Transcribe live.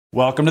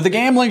Welcome to the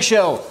Gambling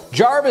Show.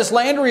 Jarvis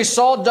Landry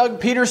saw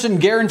Doug Peterson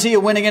guarantee a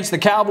win against the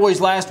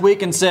Cowboys last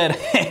week and said,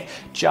 hey,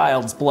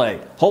 child's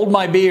play. Hold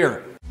my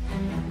beer.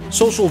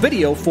 Social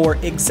video for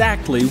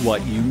exactly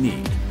what you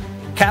need.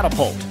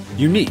 Catapult.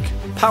 Unique.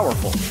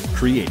 Powerful.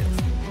 Creative.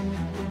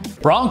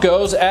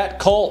 Broncos at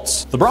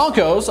Colts. The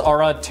Broncos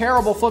are a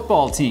terrible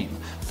football team.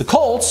 The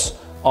Colts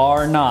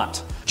are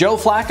not. Joe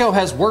Flacco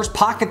has worse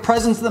pocket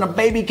presence than a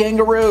baby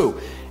kangaroo.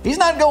 He's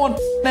not going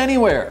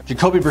anywhere.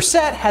 Jacoby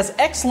Brissett has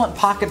excellent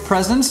pocket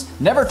presence,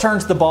 never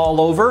turns the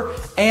ball over,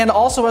 and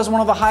also has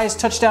one of the highest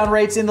touchdown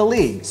rates in the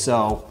league.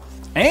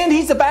 And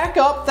he's a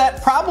backup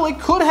that probably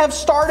could have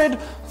started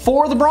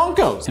for the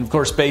Broncos. And of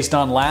course, based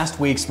on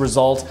last week's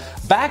result,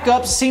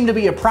 backups seem to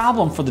be a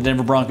problem for the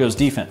Denver Broncos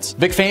defense.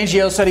 Vic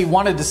Fangio said he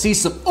wanted to see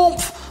some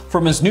oomph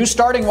from his new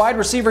starting wide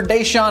receiver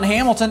DaeSean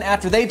Hamilton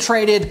after they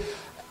traded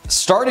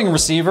starting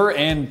receiver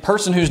and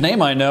person whose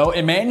name I know,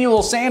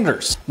 Emmanuel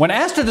Sanders. When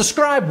asked to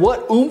describe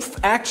what oomph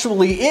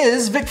actually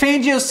is, Vic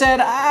Fangio said,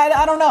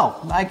 I don't know.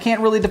 I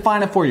can't really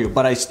define it for you,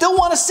 but I still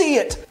want to see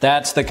it.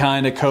 That's the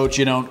kind of coach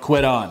you don't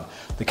quit on.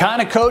 The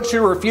kind of coach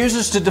who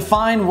refuses to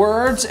define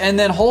words and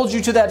then holds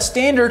you to that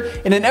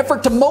standard in an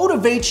effort to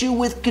motivate you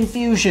with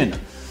confusion.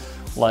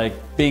 Like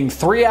being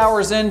 3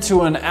 hours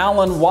into an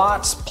Alan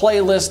Watts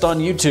playlist on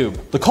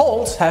YouTube. The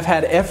Colts have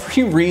had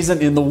every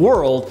reason in the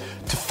world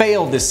to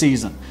fail this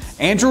season.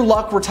 Andrew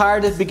Luck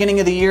retired at the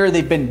beginning of the year.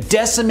 They've been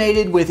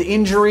decimated with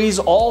injuries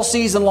all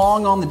season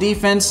long on the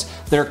defense.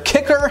 Their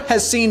kicker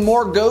has seen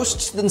more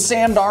ghosts than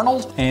Sam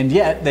Darnold, and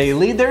yet they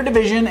lead their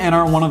division and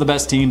are one of the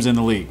best teams in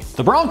the league.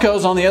 The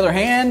Broncos, on the other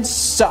hand,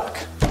 suck.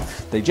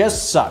 They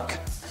just suck.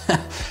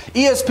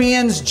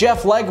 ESPN's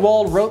Jeff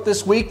Legwold wrote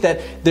this week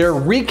that their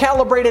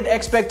recalibrated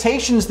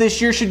expectations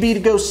this year should be to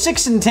go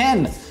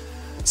 6-10.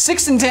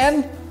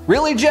 6-10?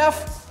 Really,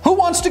 Jeff? Who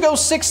wants to go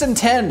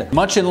 6-10?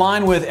 Much in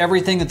line with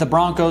everything that the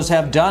Broncos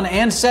have done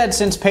and said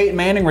since Peyton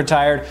Manning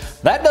retired,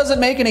 that doesn't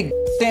make any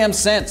damn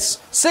sense.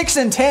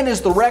 6-10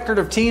 is the record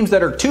of teams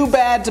that are too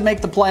bad to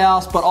make the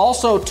playoffs, but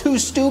also too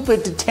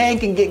stupid to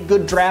tank and get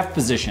good draft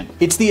position.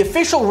 It's the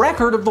official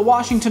record of the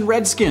Washington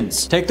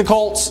Redskins. Take the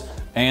Colts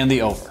and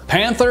the over.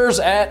 Panthers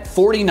at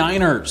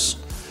 49ers.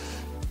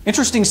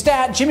 Interesting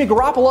stat, Jimmy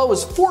Garoppolo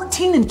is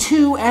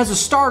 14-2 as a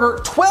starter,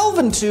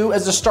 12-2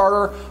 as a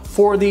starter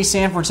for the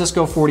San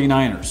Francisco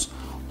 49ers.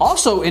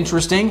 Also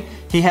interesting,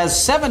 he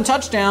has 7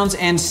 touchdowns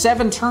and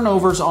 7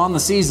 turnovers on the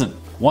season.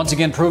 Once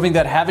again proving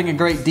that having a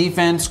great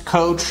defense,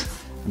 coach,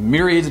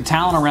 myriads of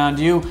talent around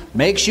you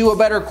makes you a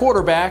better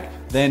quarterback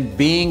than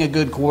being a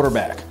good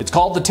quarterback. It's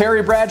called the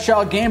Terry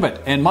Bradshaw Gambit,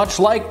 and much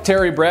like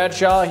Terry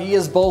Bradshaw, he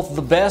is both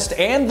the best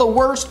and the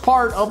worst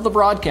part of the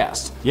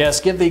broadcast. Yes,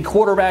 give the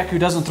quarterback who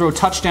doesn't throw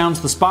touchdowns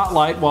the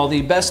spotlight while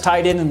the best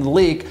tight end in the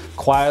league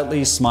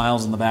quietly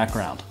smiles in the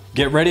background.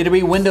 Get ready to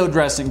be window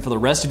dressing for the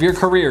rest of your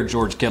career,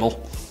 George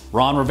Kittle.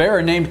 Ron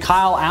Rivera named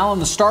Kyle Allen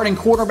the starting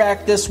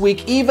quarterback this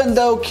week, even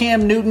though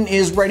Cam Newton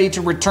is ready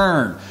to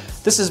return.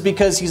 This is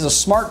because he's a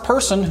smart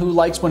person who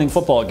likes winning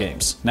football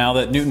games. Now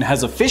that Newton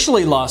has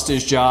officially lost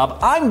his job,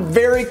 I'm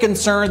very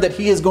concerned that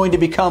he is going to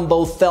become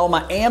both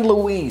Thelma and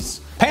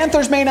Louise.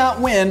 Panthers may not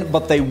win,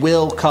 but they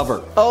will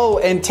cover. Oh,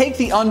 and take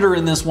the under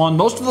in this one.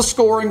 Most of the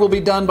scoring will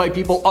be done by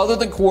people other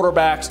than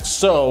quarterbacks,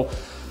 so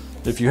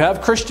if you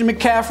have Christian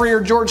McCaffrey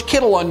or George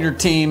Kittle on your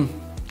team,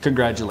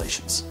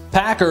 congratulations.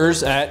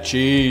 Packers at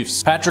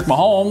Chiefs. Patrick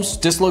Mahomes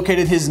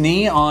dislocated his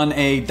knee on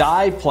a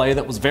dive play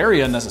that was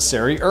very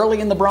unnecessary early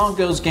in the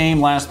Broncos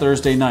game last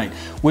Thursday night,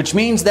 which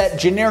means that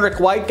generic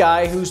white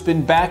guy who's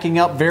been backing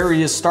up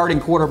various starting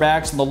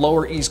quarterbacks on the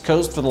lower East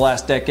Coast for the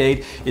last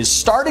decade is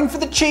starting for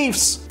the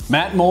Chiefs.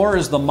 Matt Moore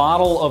is the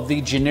model of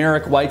the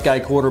generic white guy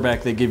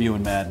quarterback they give you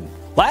in Madden.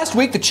 Last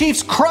week, the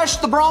Chiefs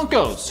crushed the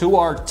Broncos, who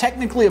are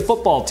technically a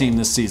football team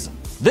this season.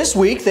 This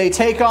week, they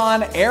take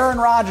on Aaron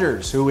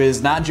Rodgers, who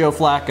is not Joe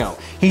Flacco.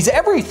 He's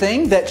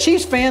everything that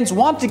Chiefs fans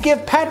want to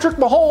give Patrick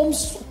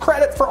Mahomes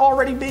credit for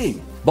already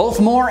being. Both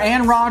Moore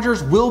and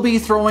Rodgers will be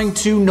throwing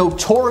to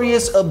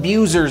notorious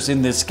abusers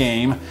in this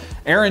game.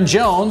 Aaron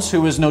Jones,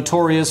 who is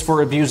notorious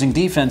for abusing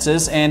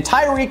defenses, and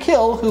Tyreek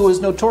Hill, who is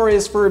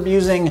notorious for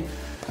abusing,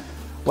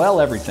 well,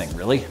 everything,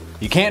 really.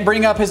 You can't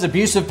bring up his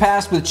abusive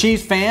past with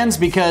Chiefs fans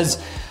because,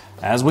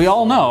 as we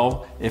all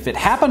know, if it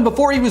happened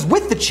before he was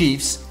with the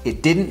Chiefs,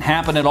 it didn't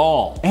happen at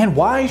all. And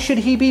why should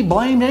he be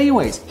blamed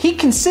anyways? He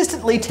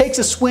consistently takes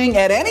a swing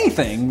at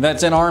anything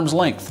that's in arm's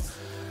length.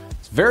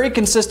 It's very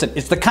consistent.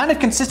 It's the kind of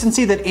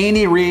consistency that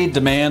Andy Reid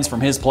demands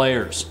from his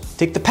players.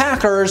 Take the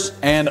Packers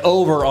and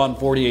over on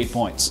 48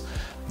 points.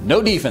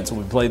 No defense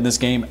will be played in this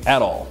game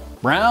at all.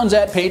 Browns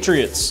at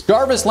Patriots.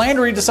 Jarvis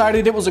Landry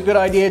decided it was a good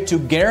idea to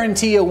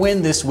guarantee a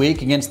win this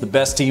week against the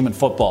best team in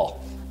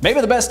football.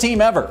 Maybe the best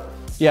team ever.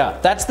 Yeah,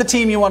 that's the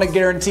team you want to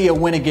guarantee a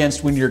win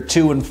against when you're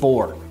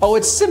 2-4. Oh,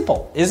 it's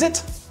simple, is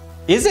it?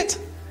 Is it?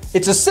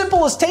 It's as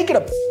simple as taking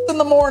a piss in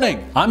the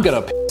morning. I'm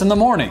gonna piss in the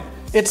morning.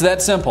 It's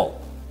that simple.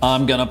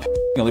 I'm gonna piss.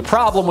 The only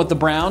problem with the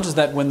Browns is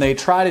that when they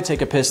try to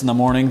take a piss in the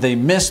morning, they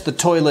miss the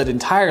toilet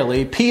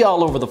entirely, pee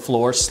all over the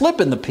floor, slip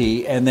in the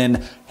pee, and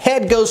then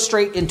head goes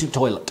straight into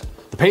toilet.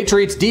 The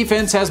Patriots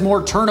defense has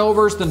more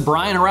turnovers than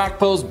Brian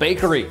Orakpo's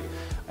bakery.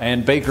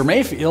 And Baker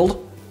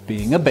Mayfield,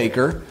 being a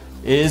baker,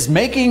 is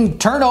making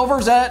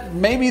turnovers at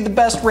maybe the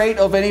best rate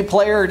of any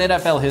player in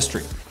NFL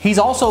history. He's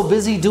also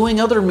busy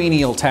doing other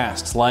menial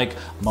tasks like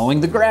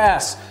mowing the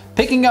grass,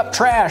 picking up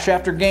trash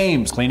after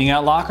games, cleaning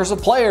out lockers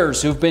of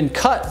players who've been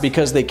cut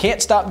because they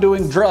can't stop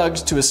doing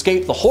drugs to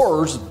escape the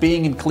horrors of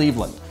being in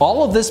Cleveland.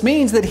 All of this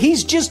means that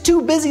he's just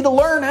too busy to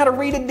learn how to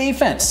read a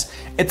defense.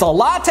 It's a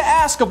lot to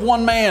ask of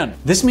one man.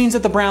 This means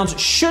that the Browns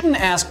shouldn't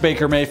ask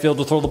Baker Mayfield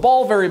to throw the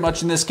ball very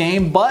much in this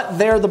game, but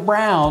they're the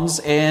Browns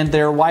and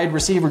their wide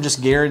receiver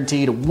just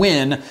guaranteed to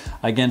win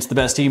against the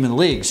best team in the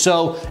league.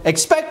 So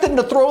expect them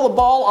to throw the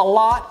ball a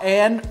lot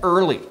and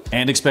early.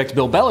 And expect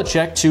Bill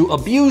Belichick to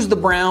abuse the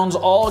Browns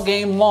all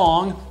game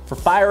long for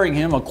firing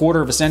him a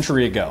quarter of a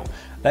century ago.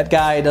 That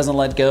guy doesn't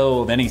let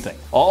go of anything.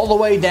 All the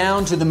way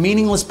down to the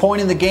meaningless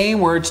point in the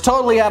game where it's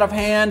totally out of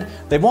hand.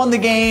 They've won the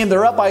game,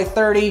 they're up by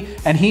 30,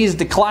 and he's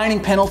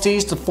declining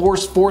penalties to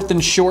force 4th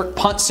and short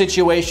punt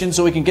situations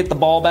so he can get the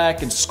ball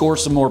back and score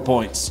some more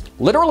points.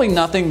 Literally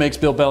nothing makes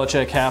Bill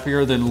Belichick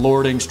happier than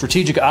lording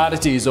strategic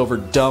oddities over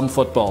dumb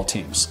football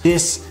teams.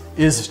 This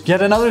is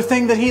yet another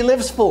thing that he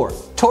lives for.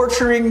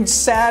 Torturing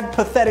sad,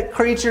 pathetic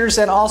creatures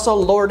and also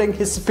lording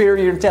his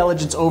superior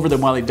intelligence over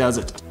them while he does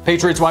it.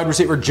 Patriots wide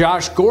receiver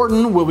Josh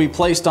Gordon will be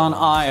placed on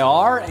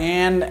IR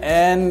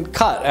and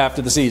cut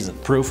after the season.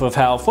 Proof of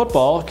how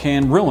football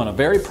can ruin a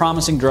very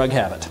promising drug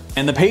habit.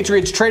 And the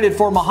Patriots traded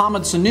for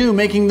Mohamed Sanu,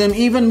 making them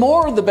even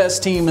more the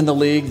best team in the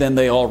league than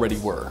they already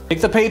were. Pick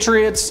the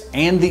Patriots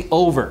and the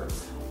over.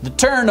 The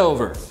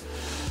turnover.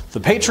 The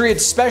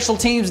Patriots' special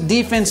teams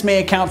defense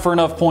may account for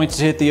enough points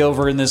to hit the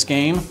over in this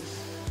game.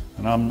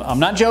 And I'm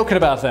not joking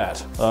about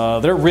that.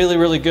 They're really,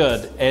 really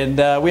good. And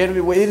we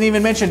didn't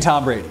even mention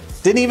Tom Brady.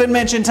 Didn't even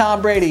mention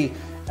Tom Brady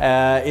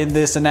in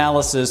this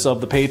analysis of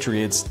the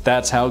Patriots.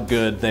 That's how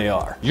good they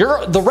are.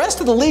 The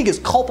rest of the league is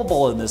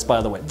culpable in this, by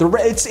the way.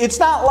 It's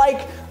not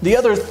like the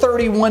other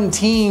 31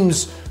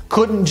 teams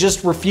couldn't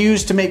just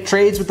refuse to make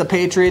trades with the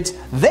Patriots.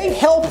 They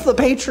help the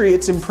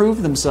Patriots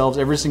improve themselves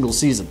every single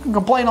season. You can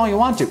complain all you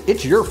want to.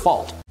 It's your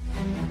fault.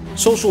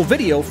 Social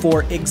video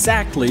for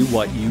exactly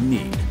what you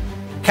need.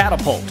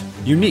 Catapult.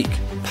 Unique.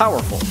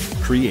 Powerful.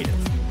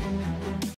 Creative.